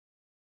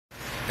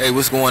Hey,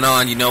 what's going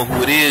on? You know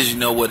who it is, you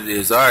know what it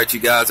is. Alright,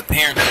 you guys,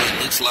 apparently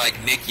it looks like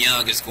Nick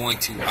Young is going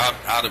to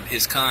opt out of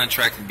his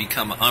contract and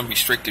become an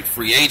unrestricted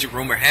free agent.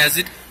 Rumor has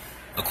it,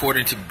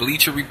 according to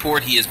Bleacher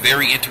Report, he is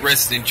very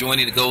interested in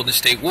joining the Golden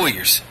State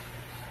Warriors.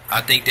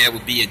 I think that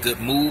would be a good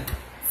move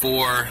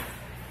for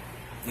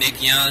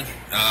Nick Young.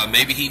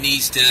 Maybe he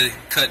needs to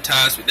cut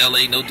ties with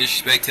LA, no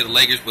disrespect to the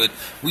Lakers, but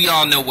we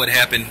all know what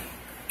happened.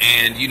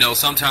 And, you know,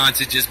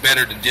 sometimes it's just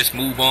better to just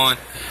move on.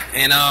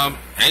 And,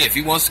 hey, if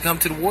he wants to come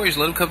to the Warriors,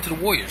 let him come to the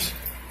Warriors.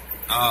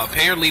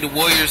 Apparently the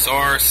Warriors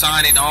are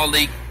signing all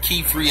their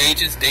key free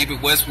agents.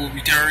 David West will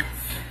return.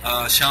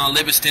 Sean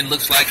Livingston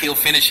looks like he'll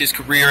finish his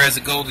career as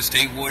a Golden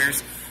State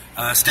Warriors.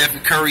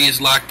 Stephen Curry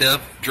is locked up.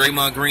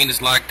 Draymond Green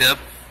is locked up.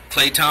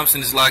 Klay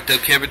Thompson is locked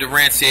up. Kevin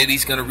Durant said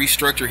he's going to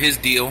restructure his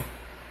deal.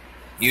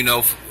 You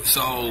know,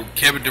 so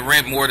Kevin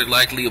Durant more than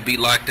likely will be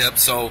locked up.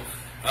 So,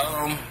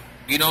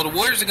 you know, the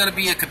Warriors are going to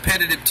be a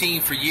competitive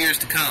team for years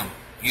to come.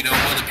 You know,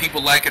 whether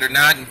people like it or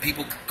not, and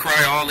people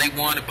cry all they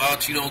want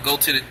about, you don't go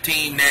to the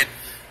team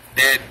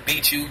that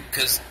beat you.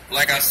 Because,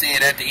 like I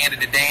said, at the end of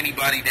the day,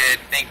 anybody that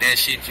think that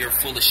shit, you're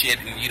full of shit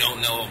and you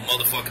don't know a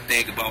motherfucking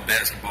thing about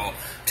basketball.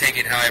 Take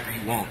it however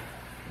you want.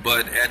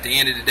 But at the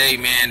end of the day,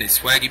 man, if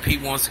Swaggy P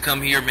wants to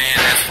come here, man,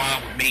 that's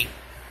fine with me.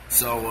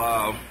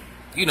 So,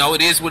 you know,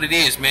 it is what it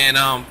is, man.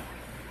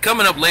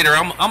 Coming up later,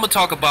 I'm going to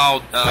talk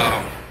about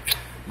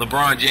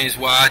LeBron James,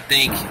 why I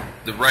think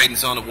the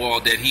writing's on the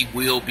wall that he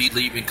will be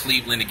leaving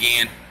Cleveland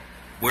again.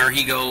 Where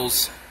he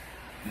goes,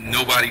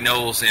 nobody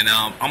knows. And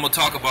I'm going to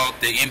talk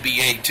about the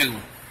NBA, too.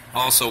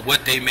 Also,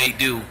 what they may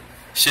do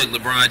should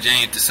LeBron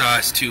James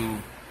decides to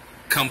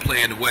come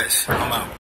play in the West. I'm out.